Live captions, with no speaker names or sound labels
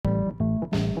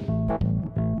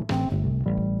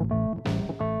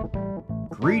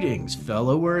Greetings,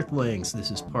 fellow Earthlings.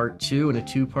 This is part 2 in a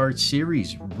 2-part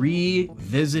series,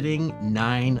 Revisiting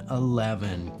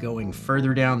 9/11, going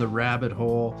further down the rabbit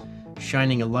hole,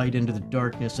 shining a light into the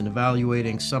darkness and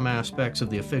evaluating some aspects of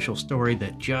the official story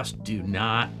that just do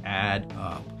not add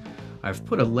up. I've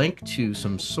put a link to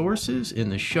some sources in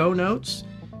the show notes,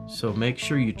 so make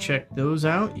sure you check those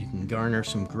out. You can garner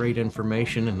some great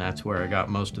information, and that's where I got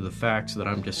most of the facts that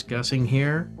I'm discussing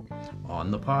here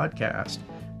on the podcast.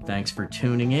 Thanks for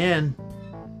tuning in.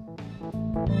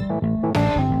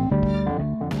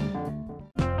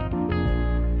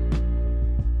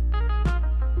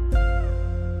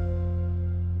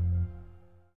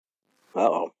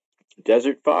 Uh-oh.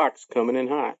 Desert Fox coming in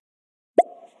hot.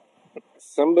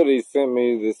 Somebody sent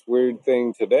me this weird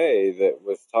thing today that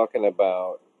was talking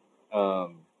about,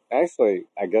 actually,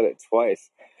 I got it twice.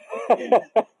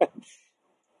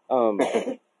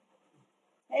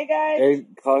 Hey guys. It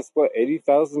costs, what,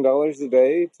 $80,000 a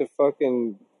day to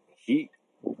fucking heat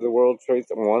the World Trade,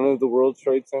 one of the World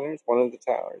Trade Centers, one of the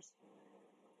towers.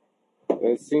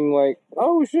 It seemed like,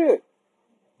 oh shit,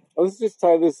 let's just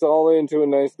tie this all into a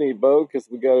nice neat bow, because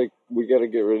we gotta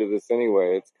get rid of this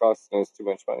anyway. It's costing us too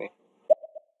much money.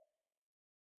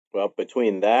 Well,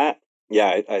 between that,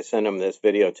 I sent him this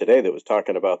video today that was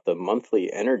talking about the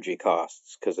monthly energy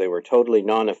costs because they were totally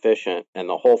non-efficient and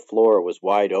the whole floor was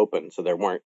wide open, so there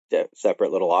weren't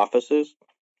separate little offices.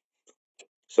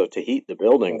 So to heat the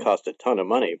building cost a ton of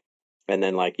money. And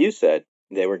then, like you said,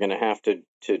 they were going to have to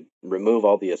remove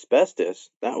all the asbestos.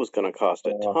 That was going to cost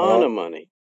a ton of money.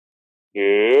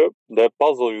 Yep, that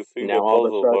puzzle, you see, Now that all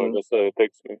of a puzzle, sudden, like I said, it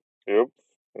takes me. Yep.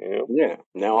 Yeah.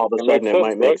 Now all of a It sudden makes it sense,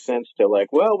 might make right? sense to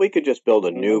like, well, we could just build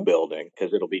a new Mm-hmm. building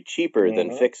because it'll be cheaper than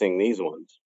Mm-hmm. fixing these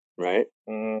ones, right?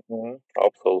 Mm-hmm.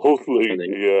 Absolutely. And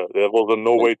then, Yeah, there was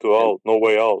no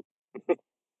way out.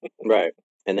 right.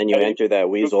 And then you enter that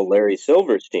weasel Larry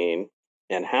Silverstein,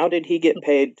 and how did he get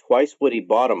paid twice what he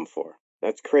bought them for?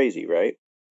 That's crazy, right?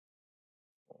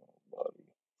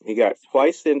 He got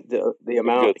twice the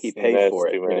amount he paid for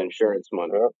it in insurance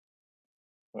money.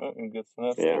 Yeah, it gets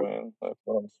nasty, Yeah. man. That's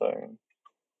what I'm saying.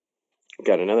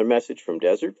 Got another message from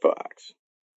Desert Fox.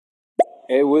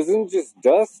 It wasn't just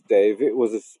dust, Dave. It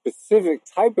was a specific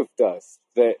type of dust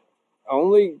that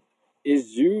only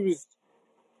is used.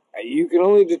 You can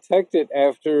only detect it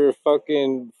after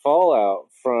fucking fallout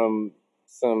from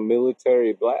some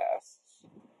military blasts.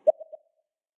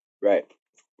 Right.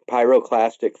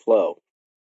 Pyroclastic flow.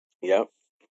 Yep.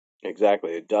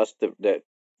 Exactly. A dust that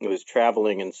was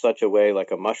traveling in such a way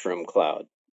like a mushroom cloud.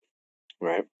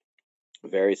 Right.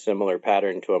 Very similar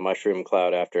pattern to a mushroom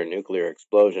cloud after a nuclear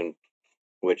explosion,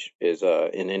 which is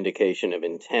an indication of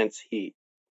intense heat.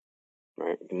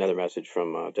 Right. Another message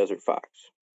from Desert Fox.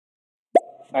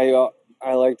 I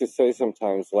like to say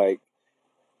sometimes, like,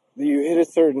 you hit a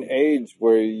certain age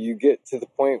where you get to the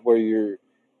point where you're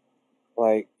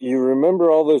like, you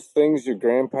remember all those things your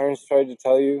grandparents tried to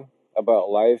tell you about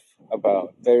life,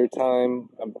 about their time,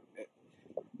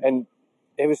 and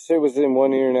it was in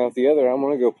one ear and out the other. I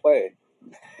want to go play.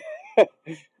 I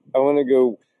want to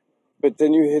go, but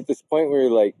then you hit this point where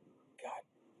you're like, God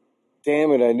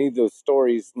damn it, I need those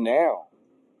stories now,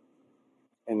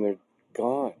 and they're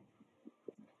gone.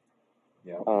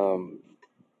 Yeah.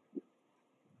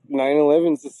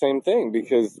 9/11's the same thing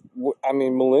because, I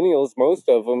mean, millennials, most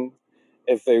of them,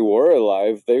 if they were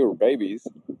alive, they were babies.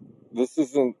 This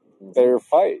isn't their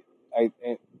fight. And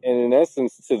in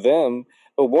essence, to them,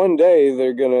 but one day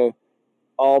they're gonna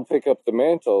all pick up the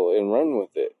mantle and run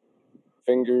with it.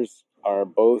 Fingers are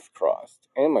both crossed,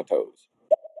 and my toes.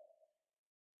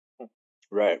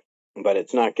 Right. But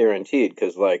it's not guaranteed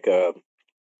because, like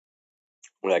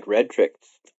Redtrick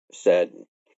said,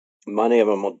 many of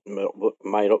them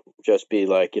might just be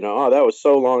like, oh, that was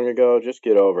so long ago. Just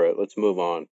get over it. Let's move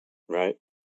on. Right.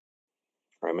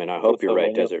 I mean, I hope you're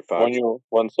right, Desert Fox.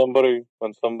 When somebody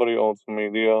owns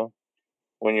media,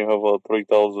 when you have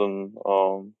 3,000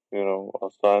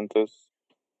 scientists,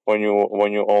 when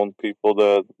you own people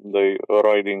that they are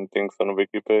writing things on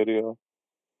Wikipedia,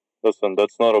 listen,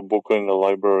 that's not a book in the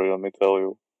library. Let me tell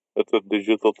you, it's a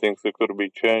digital thing that could be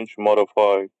changed,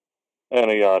 modified, and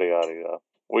yada yada yada.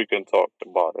 We can talk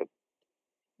about it.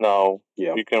 Now,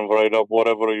 you can write up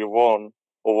whatever you want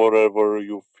or whatever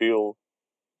you feel.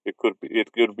 It could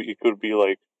be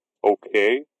like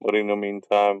okay, but in the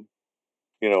meantime,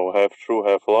 half true,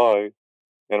 half lie.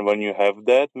 And when you have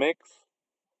that mix,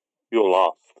 you're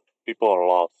lost. People are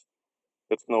lost.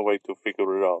 There's no way to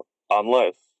figure it out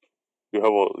unless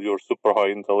you're super high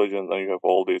intelligence and you have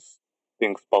all these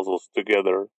things puzzles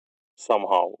together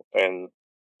somehow and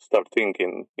start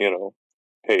thinking,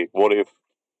 hey, what if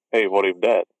hey, what if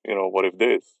that? What if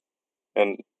this?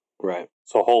 And Right.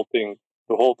 so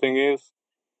the whole thing is,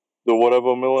 the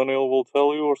whatever millennial will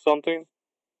tell you or something,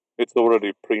 it's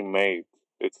already pre-made.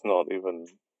 It's not even,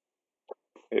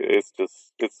 it's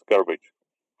garbage.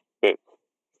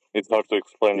 It's hard to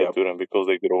explain it Yep. to them because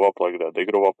they grow up like that. They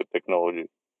grow up with technology,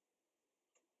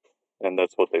 and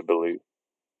that's what they believe.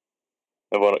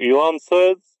 And what Elon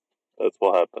says, that's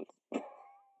what happens.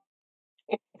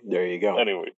 There you go.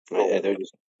 Anyway,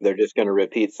 They're just going to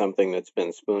repeat something that's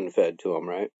been spoon fed to them,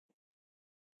 right?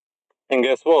 and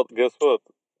guess what?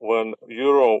 When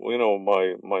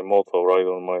my motto, right,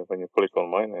 when you click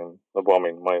on my name,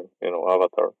 my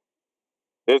avatar.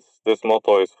 This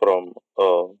motto is from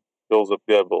Joseph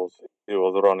Goebbels. He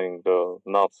was running the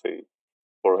Nazi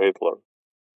for Hitler,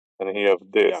 and he have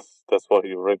this. Yeah. That's what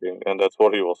he reading, and that's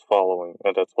what he was following,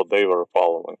 and that's what they were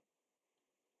following.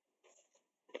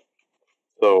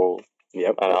 So,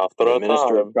 Yep. and after the a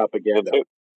minister time, of propaganda. that's it.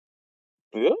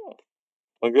 Yeah,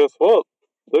 and guess what?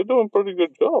 They're doing a pretty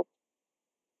good job.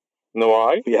 Know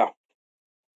why? Yeah.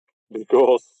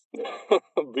 Because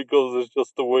because it's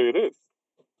just the way it is.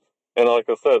 And like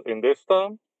I said, in this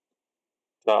time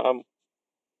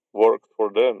works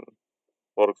for them.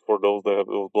 Works for those that have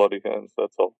those bloody hands.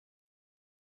 That's all.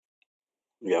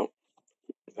 Yep.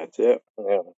 That's it.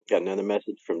 Yeah. Got another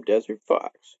message from Desert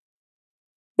Fox.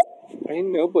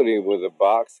 Ain't nobody with a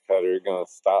box cutter gonna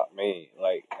stop me.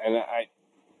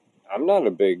 I'm not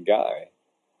a big guy.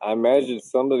 I imagine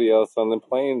somebody else on the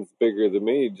plane's bigger than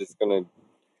me.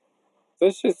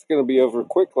 That's just gonna be over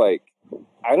quick. Like,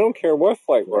 I don't care what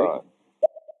flight we're on.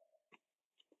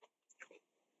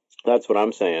 That's what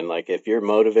I'm saying. Like, if you're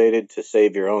motivated to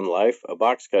save your own life, a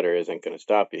box cutter isn't going to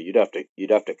stop you.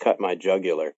 You'd have to cut my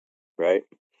jugular, right?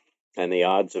 And the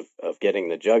odds of getting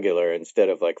the jugular instead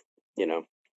of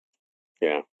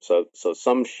yeah. So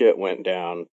some shit went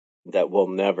down that we'll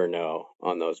never know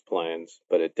on those planes,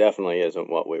 but it definitely isn't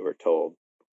what we were told.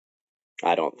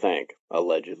 I don't think,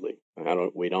 allegedly.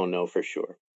 We don't know for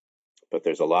sure. But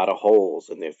there's a lot of holes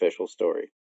in the official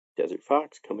story. Desert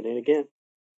Fox coming in again.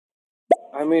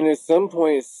 I mean, at some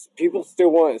point, people still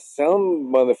want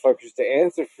some motherfuckers to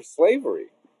answer for slavery.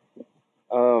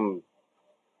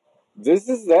 This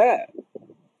is that.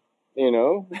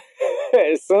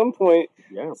 At some point,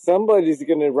 Yeah. somebody's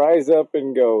going to rise up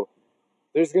and go,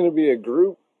 there's going to be a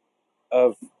group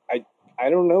of, I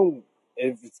don't know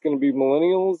if it's going to be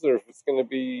millennials or if it's going to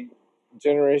be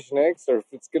Generation X or if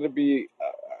it's going to be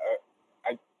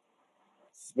a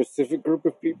specific group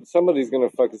of people. Somebody's going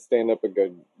to fucking stand up and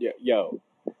go, yo,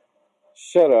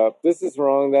 shut up. This is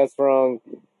wrong. That's wrong.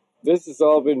 This has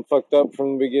all been fucked up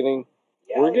from the beginning.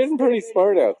 We're getting pretty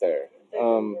smart out there.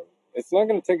 It's not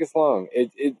going to take us long.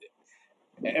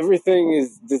 Everything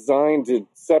is designed to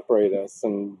separate us,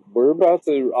 and we're about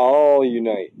to all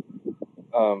unite.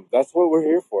 That's what we're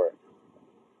here for.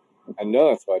 I know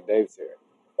that's why Dave's here.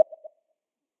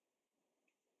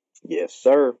 Yes,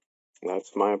 sir.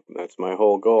 That's my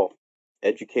whole goal.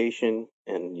 Education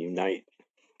and unite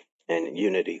and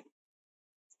unity.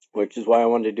 Which is why I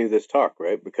wanted to do this talk,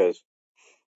 right? Because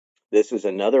this is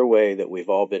another way that we've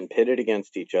all been pitted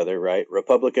against each other, right?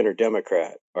 Republican or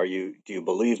Democrat? Do you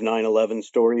believe 9/11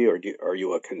 story or are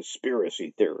you a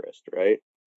conspiracy theorist, right?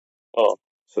 Oh.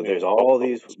 So there's all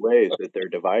these ways that they're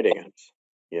dividing us,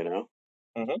 you know?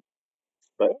 Mm-hmm.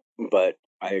 But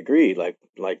I agree,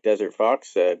 like Desert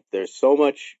Fox said, there's so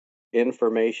much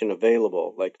information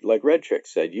available. Like Red Trick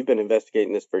said, you've been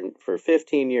investigating this for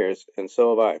 15 years, and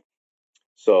so have I.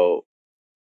 So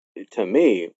to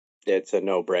me, it's a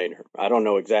no-brainer. I don't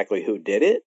know exactly who did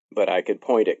it, but I could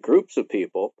point at groups of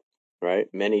people, right?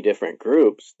 Many different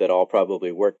groups that all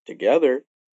probably work together,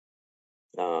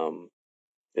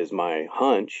 is my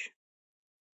hunch.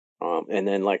 And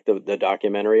then, like the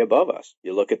documentary above us,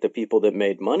 you look at the people that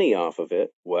made money off of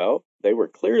it. Well, they were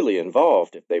clearly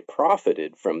involved if they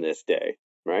profited from this day,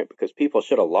 right? Because people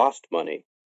should have lost money.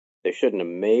 They shouldn't have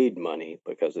made money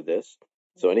because of this.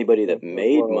 So anybody that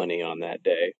made money on that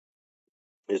day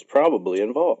is probably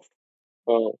involved.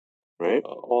 Right?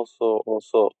 Also,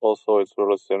 it's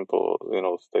really simple,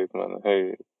 statement.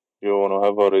 Hey, you want to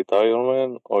have a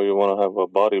retirement or you want to have a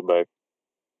body back?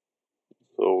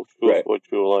 So choose what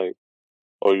you like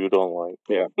or you don't like.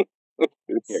 Yeah.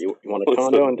 You want a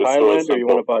condo in Thailand or you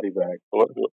want a body bag?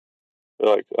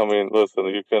 Like, I mean, listen,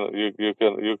 you can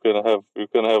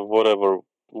have whatever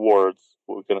words,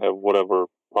 we can have whatever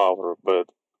power, but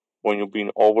when you're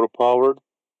being overpowered,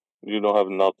 you don't have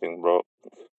nothing, bro.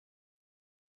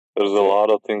 There's a lot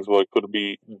of things what could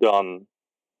be done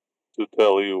to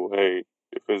tell you, hey,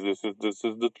 if this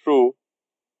is the truth,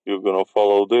 you're gonna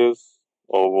follow this,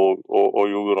 or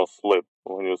you're gonna slip.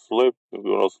 When you slip, you're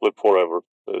gonna slip forever.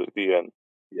 At the end,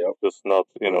 Yep. just not.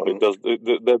 Hmm. It does.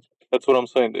 That's what I'm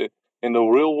saying. In the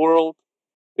real world,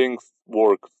 things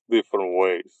work different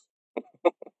ways.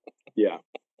 Yeah.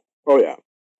 Oh yeah.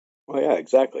 Oh yeah.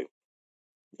 Exactly.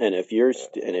 And if you're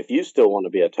and if you still want to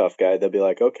be a tough guy, they'll be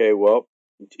like, okay, well,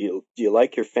 do you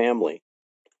like your family?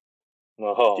 Do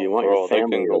you Oh, want your bro, they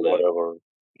family can to go live? whatever.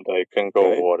 They can go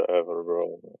Right. whatever,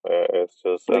 bro. It's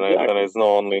just, and Exactly. it's not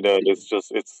only that. It's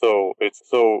just, it's so, it's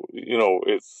so.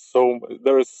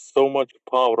 There is so much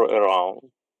power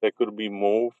around. They could be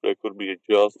moved. They could be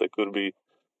adjusted. They could be.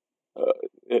 Uh,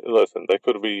 Listen, there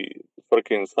could be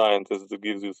freaking scientist that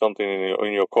gives you something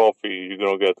in your coffee. You're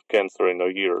gonna get cancer in a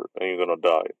year, and you're gonna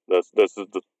die. This is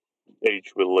the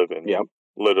age we live in. Yep.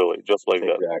 Literally, just like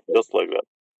that. Exactly. Just like that.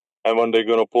 And when they're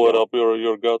gonna pull it Yep. up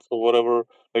your guts or whatever,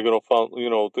 they're gonna found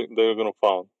they're gonna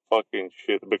found fucking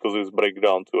shit because it's break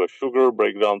down to a sugar,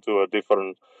 break down to a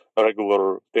different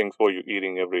regular things what you're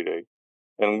eating every day.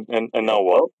 And Yep. now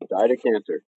what? Oh, died of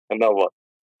cancer. And now what?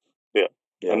 Yeah.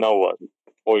 And Yeah. now what?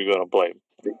 What are you gonna blame?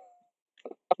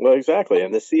 Well, exactly.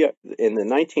 And in the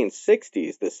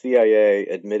 1960s, the CIA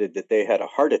admitted that they had a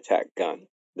heart attack gun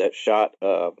that shot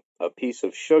a piece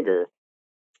of sugar.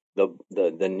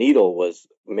 The needle was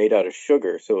made out of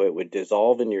sugar, so it would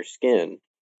dissolve in your skin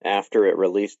after it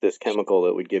released this chemical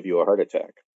that would give you a heart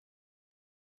attack.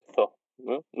 So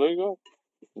yeah, there you go.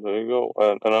 There you go.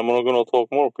 And I'm not gonna talk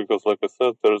more because like I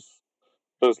said, there's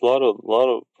a lot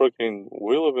of freaking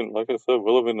we live in like I said,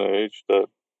 we live in an age that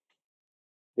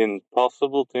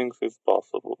impossible things is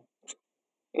possible.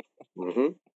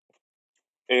 Hmm.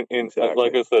 In like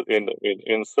Exactly. I said,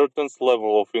 in certain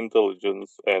level of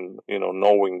intelligence and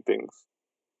knowing things,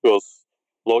 because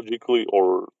logically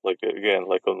or like again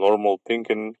like a normal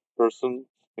thinking person,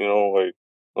 like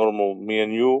normal me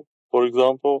and you, for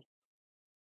example,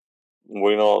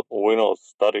 we not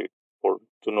study for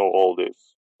to know all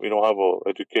this. We don't have a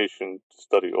education to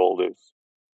study all this.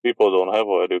 People don't have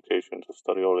a education to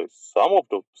study all this. Some of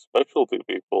the specialty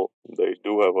people they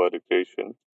do have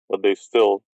education, but they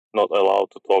still not allowed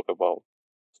to talk about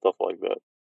stuff like that.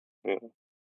 You know.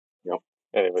 Yep.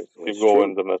 Anyways, keep It's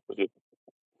going true. the messages.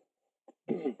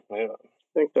 Yeah.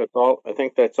 I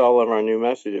think that's all of our new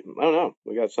messages. I don't know.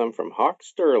 We got some from Hawk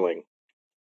Sterling.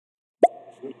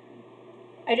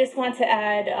 I just want to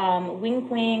add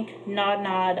wink, wink, nod,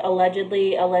 nod,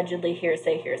 allegedly, allegedly,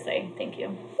 hearsay, hearsay. Thank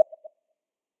you.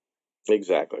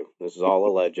 Exactly. This is all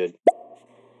alleged.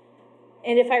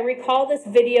 And if I recall this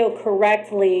video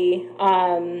correctly,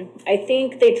 I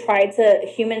think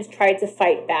humans tried to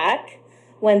fight back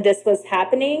when this was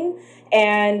happening.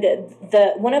 And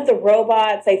one of the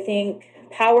robots, I think,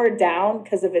 powered down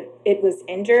because of it was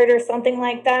injured or something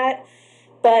like that.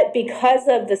 But because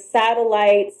of the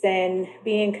satellites and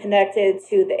being connected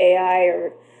to the AI or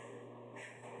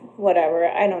whatever,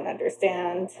 I don't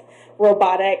understand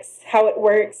robotics, how it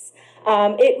works,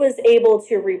 it was able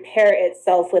to repair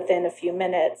itself within a few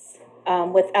minutes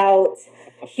without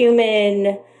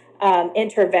human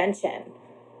intervention.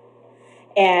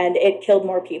 And it killed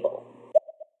more people.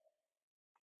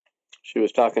 She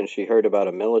was talking, she heard about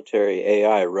a military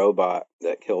AI robot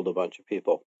that killed a bunch of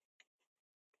people.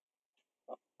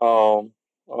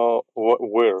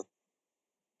 Where?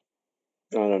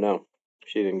 I don't know.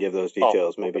 She didn't give those Oh,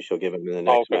 details. Maybe okay. she'll give them in the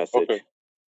next message.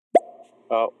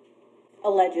 Okay.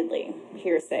 Allegedly,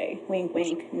 hearsay, wink,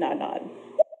 wink, nod, nod.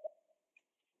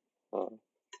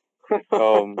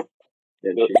 And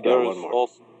she's got one There's more.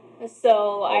 also.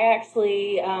 So I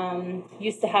actually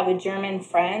used to have a German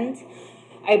friend.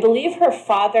 I believe her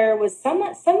father was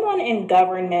someone in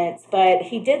government, but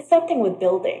he did something with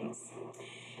buildings.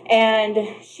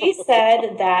 And she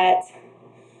said that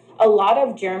a lot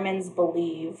of Germans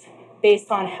believe,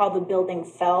 based on how the building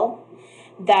fell,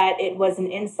 that it was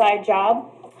an inside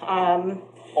job.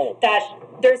 That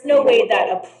there's no way that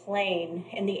a plane,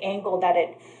 in the angle that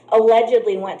it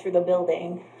allegedly went through the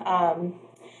building,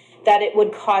 that it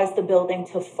would cause the building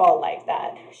to fall like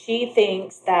that. She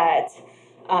thinks that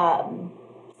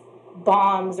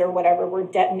bombs or whatever were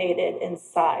detonated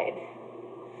inside.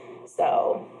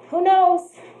 So who knows?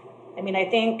 I mean, I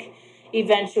think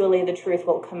eventually the truth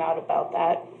will come out about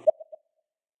that.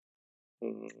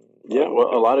 Yeah,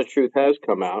 well, a lot of truth has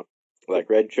come out. Like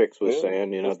Red Chicks was saying,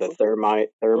 the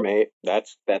thermate,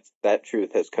 that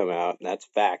truth has come out, and that's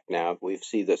fact now. We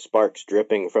see the sparks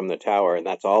dripping from the tower, and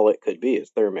that's all it could be is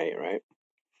thermate, right?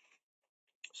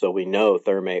 So we know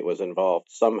thermate was involved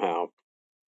somehow.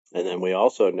 And then we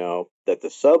also know that the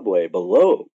subway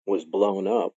below was blown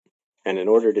up. And in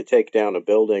order to take down a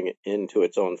building into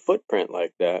its own footprint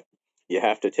like that, you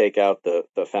have to take out the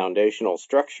foundational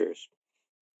structures,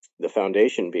 the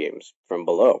foundation beams from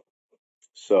below.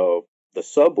 So the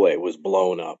subway was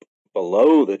blown up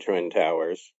below the Twin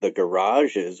Towers. The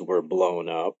garages were blown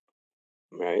up,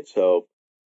 right? So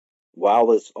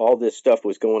while all this stuff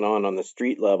was going on the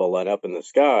street level and up in the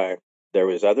sky, there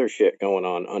was other shit going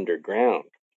on underground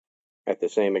at the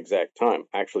same exact time.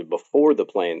 Actually, before the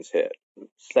planes hit,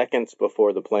 seconds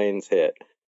before the planes hit,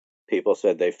 people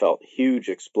said they felt huge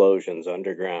explosions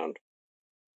underground.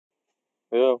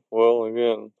 Yeah, well,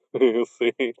 again, you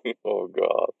see, oh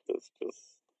God,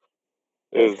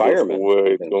 And it's just firemen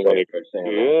way even too many. are saying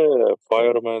that. Yeah,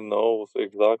 fireman knows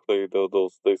exactly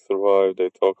those they survived. They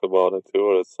talk about it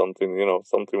too. It's something,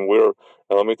 something weird.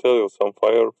 And let me tell you, some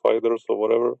firefighters or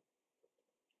whatever,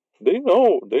 they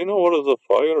know what is a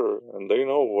fire, and they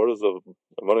know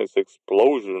when it's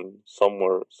explosion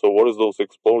somewhere. So what is those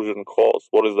explosion cause?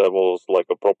 What is that? Was like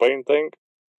a propane tank,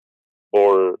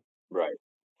 or Right.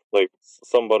 like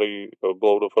somebody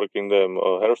blow the freaking damn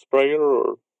hair sprayer,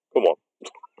 or come on,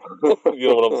 you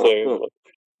know what I'm saying? Like,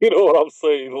 you know what I'm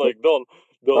saying? Like,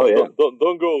 Oh yeah.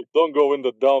 don't go in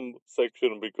the dumb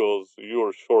section because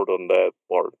you're short on that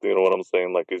part. You know what I'm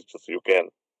saying? Like, it's just you can.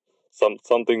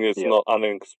 Something is Yep. not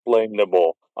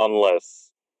unexplainable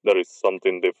unless there is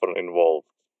something different involved.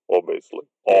 Obviously,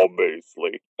 Yeah.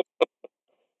 obviously.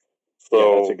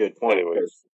 Yeah, that's a So, good point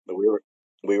because anyways,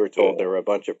 we were told yeah, there were a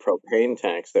bunch of propane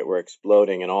tanks that were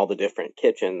exploding in all the different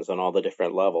kitchens on all the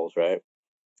different levels, right?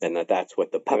 And that's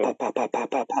what the pop yeah, pop pop pop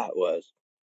pop pop pop was.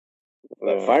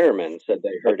 But yeah. firemen said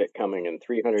they heard it coming in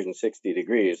 360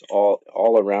 degrees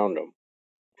all around them.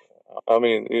 I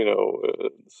mean,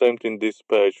 same thing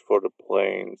dispatch for the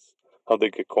planes, how they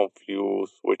get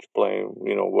confused, which plane,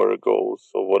 where it goes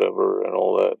or whatever and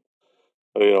all that.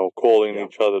 Calling Yeah.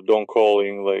 each other, don't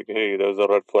calling, like, hey, there's a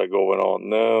red flag going on.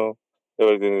 No,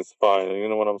 everything is fine. You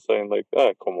know what I'm saying? Like,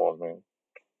 come on, man.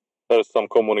 There's some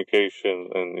communication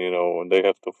and, they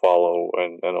have to follow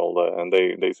and all that. And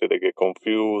they say they get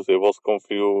confused. They was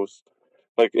confused.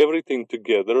 Like, everything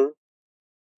together,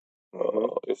 Hmm.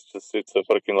 it's a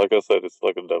freaking, like I said, it's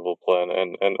like a devil plan,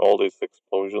 and all these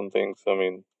explosion things. I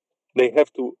mean, they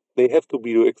have to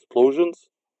be explosions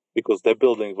because that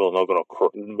building will not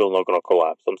gonna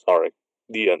collapse. I'm sorry.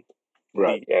 The end.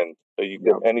 Right. The end.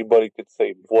 Yeah. Anybody could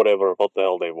say whatever what the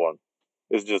hell they want.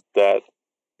 It's just that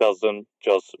doesn't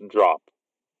just drop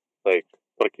like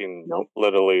freaking Nope.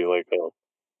 literally like a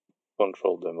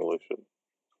controlled demolition.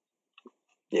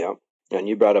 Yeah. And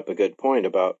you brought up a good point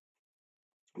about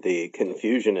the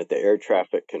confusion at the air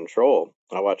traffic control.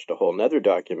 I watched a whole nother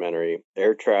documentary,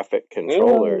 Air Traffic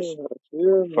Controllers Yeah,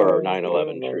 yeah, for man, yeah,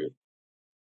 9/11 man. truth.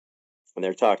 And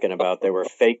they're talking about there were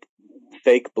fake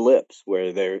blips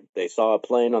where they saw a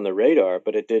plane on the radar,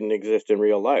 but it didn't exist in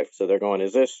real life. So they're going,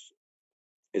 is this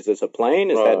a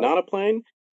plane? Is that Right. not a plane?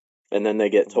 And then they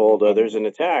get told, oh, there's Mhm. an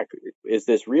attack. Is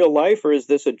this real life or is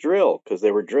this a drill? Because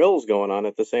there were drills going on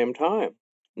at the same time,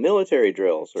 military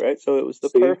drills, right? So it was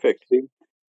See,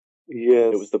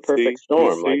 it was yes, the perfect see, you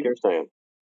storm, like see, you're saying.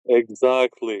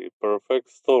 exactly, perfect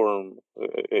storm.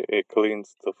 It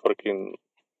cleans the freaking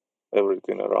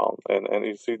everything around, and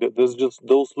you see that there's just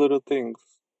those little things.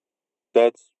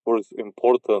 That's what's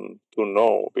important to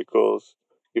know because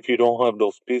if you don't have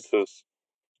those pieces,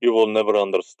 you will never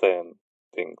understand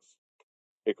things.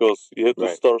 Because you have to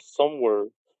Right. start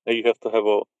somewhere, and you have to have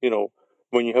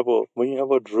when you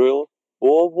have a drill.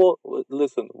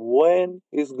 Listen, when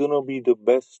is gonna be the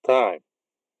best time?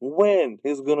 When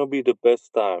is gonna be the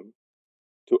best time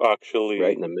to Right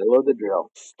actually in the middle of the drill.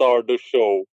 start the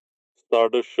show?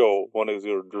 Start the show. When is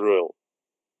your drill?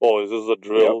 Oh, is this a Yep.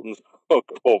 drill? Oh,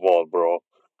 come on, bro.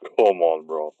 Come on,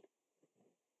 bro.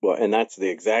 Well, and that's the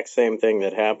exact same thing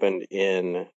that happened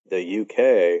in the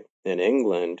UK, in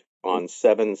England, on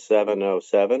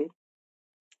 7707,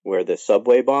 where the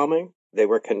subway bombing, they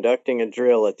were conducting a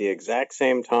drill at the exact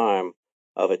same time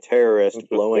of a terrorist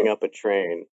blowing Interesting. up a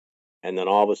train, and then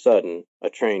all of a sudden, a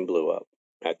train blew up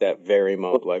at that very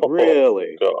moment. Like, Oh my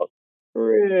really? god. Wow.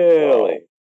 Really?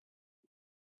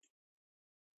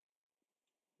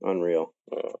 Unreal.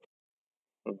 Yeah.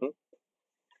 Mm-hmm.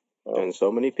 Yep. And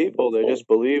so many And people, they just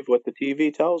believe what the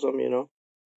TV tells them, you know?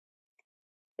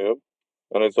 yep.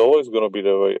 And it's always gonna be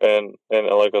that way. And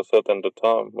like I said at the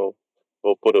time, we'll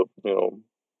put a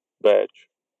badge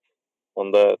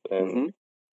on that, and Hmm.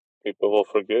 people will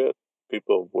forget.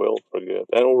 People will forget,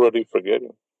 and already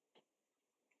forgetting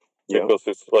Yeah. because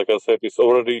it's like I said, it's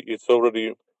already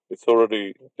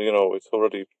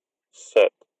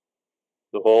set.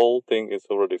 The whole thing is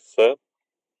already set.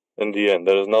 In the end,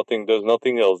 there's nothing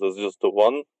else. There's just the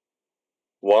one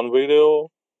video,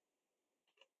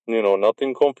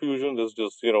 nothing confusion. It's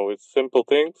just, it's simple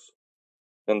things,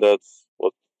 and that's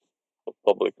what the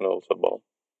public knows about,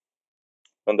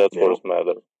 and that's Yeah. what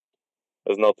matters.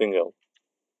 There's nothing else.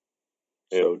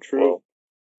 So Yeah. true.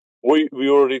 Well, we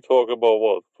already talked about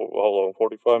what? For how long?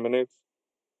 45 minutes.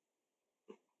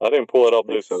 I didn't pull it up. I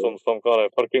think This so. some kind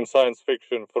of fucking science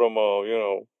fiction from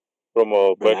from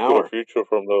An Back to the hour. Future,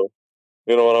 from the,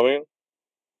 you know what I mean?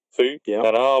 See, Yeah.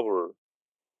 an hour.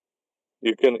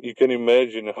 You can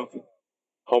imagine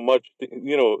how much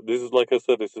this is, like I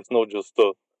said, this is not just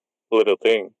a little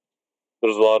thing.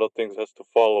 There's a lot of things has to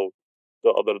follow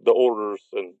the orders,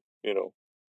 and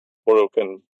where you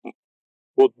can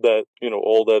put that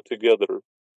all that together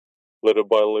little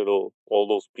by little, all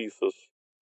those pieces,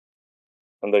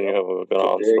 and then you Yep. have an It's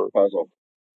a big answer. puzzle.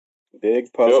 Big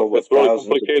Yeah, puzzle with it's really thousands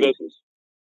of complicated. pieces.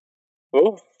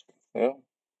 Oh, yeah.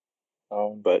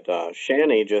 But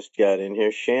Shani just got in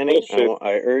here. Shani, Oh shit.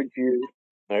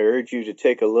 I urge you to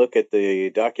take a look at the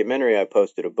documentary I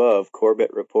posted above,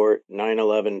 Corbett Report,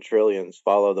 9/11 Trillions,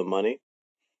 Follow the Money.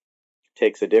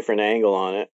 Takes a different angle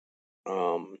on it.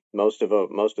 Most of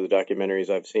the documentaries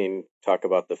I've seen talk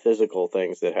about the physical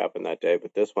things that happened that day,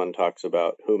 but this one talks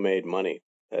about who made money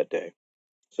that day.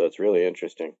 So it's really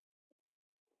interesting.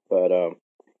 But I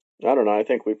don't know. I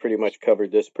think we pretty much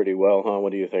covered this pretty well, huh?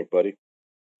 What do you think, buddy?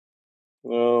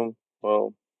 Well,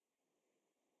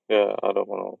 yeah, I don't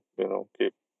want to,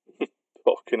 keep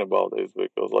talking about this,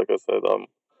 because, like I said, I'm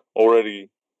already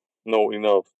know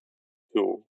enough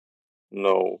to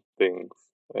know things,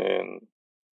 and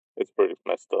it's pretty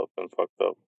messed up and fucked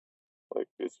up. Like,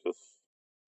 it's just,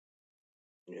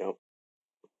 Yeah.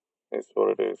 it's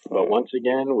what it is. But once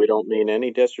again, we don't mean any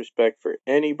disrespect for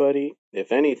anybody.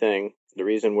 If anything, the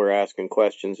reason we're asking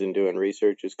questions and doing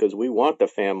research is because we want the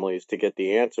families to get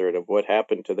the answer of what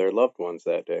happened to their loved ones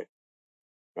that day.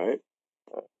 Right?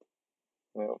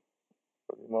 Yeah,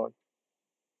 pretty much.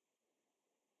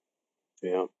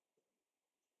 Yeah.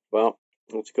 Well,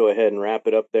 let's go ahead and wrap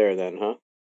it up there then, huh?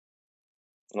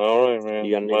 All right, man.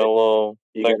 You got anything? Well,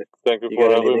 thank you You for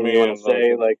got having anything me. you want to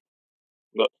say?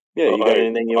 Yeah, you got hey,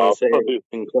 anything you want to say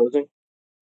in closing?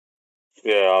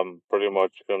 Yeah, I'm pretty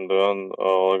much done.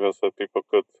 Like I said, people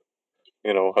could,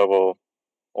 have a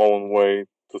own way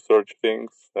to search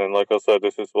things, and like I said,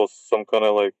 was some kind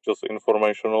of like just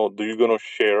informational. Do you gonna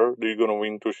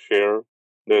win to share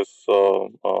this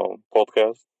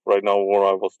podcast right now, where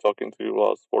I was talking to you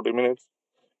last 40 minutes?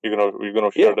 You're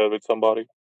gonna share that with somebody?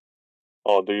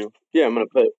 Oh, do you? Yeah, I'm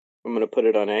gonna put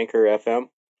it on Anchor FM.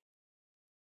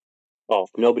 Oh,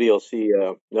 nobody will see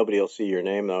your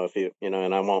name though if you and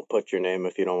I won't put your name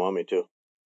if you don't want me to.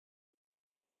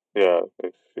 yeah.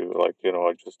 If you like,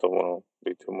 I just don't want to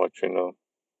be too much,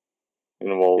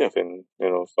 involved in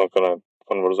some kind of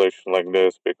conversation like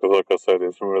this, because, like I said,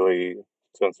 it's really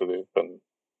sensitive, and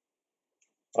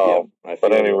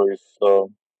but anyways,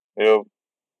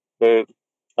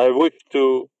 I wish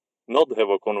to not have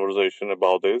a conversation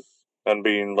about this and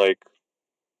being like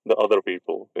the other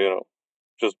people,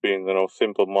 just being,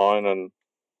 simple mind, and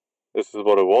this is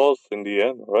what it was in the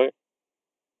end, right?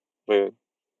 But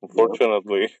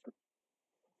unfortunately,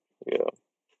 yeah.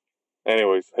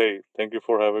 Anyways, hey, thank you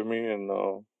for having me, and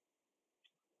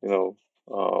we'll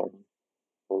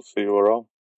see you around.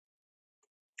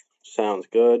 Sounds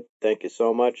good. Thank you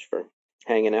so much for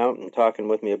hanging out and talking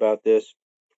with me about this.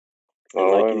 And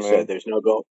all like right, you man. said, there's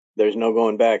no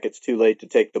going back. It's too late to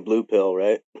take the blue pill,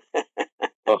 right?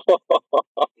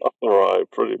 Right,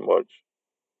 pretty much.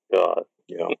 God.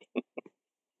 Yeah.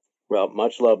 Well,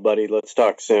 much love, buddy. Let's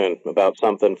talk soon about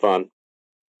something fun.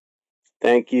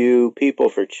 Thank you, people,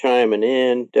 for chiming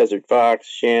in. Desert Fox,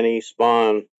 Shani,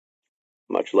 Spawn.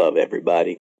 Much love,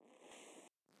 everybody.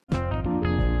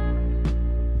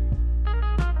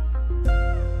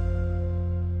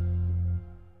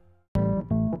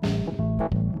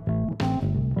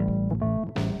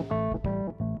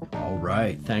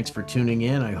 Right. Thanks for tuning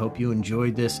in. I hope you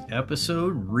enjoyed this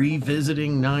episode,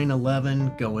 revisiting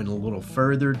 9/11, going a little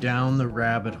further down the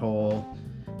rabbit hole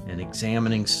and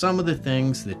examining some of the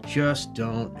things that just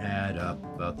don't add up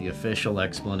about the official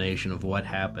explanation of what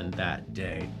happened that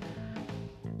day.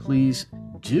 Please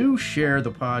do share the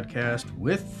podcast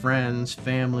with friends,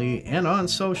 family, and on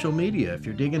social media. If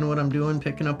you're digging what I'm doing,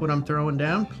 picking up what I'm throwing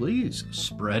down, please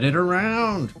spread it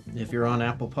around. If you're on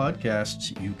Apple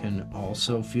Podcasts, you can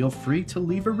also feel free to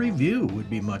leave a review.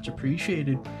 Would be much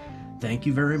appreciated. Thank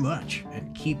you very much,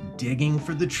 and keep digging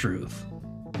for the truth.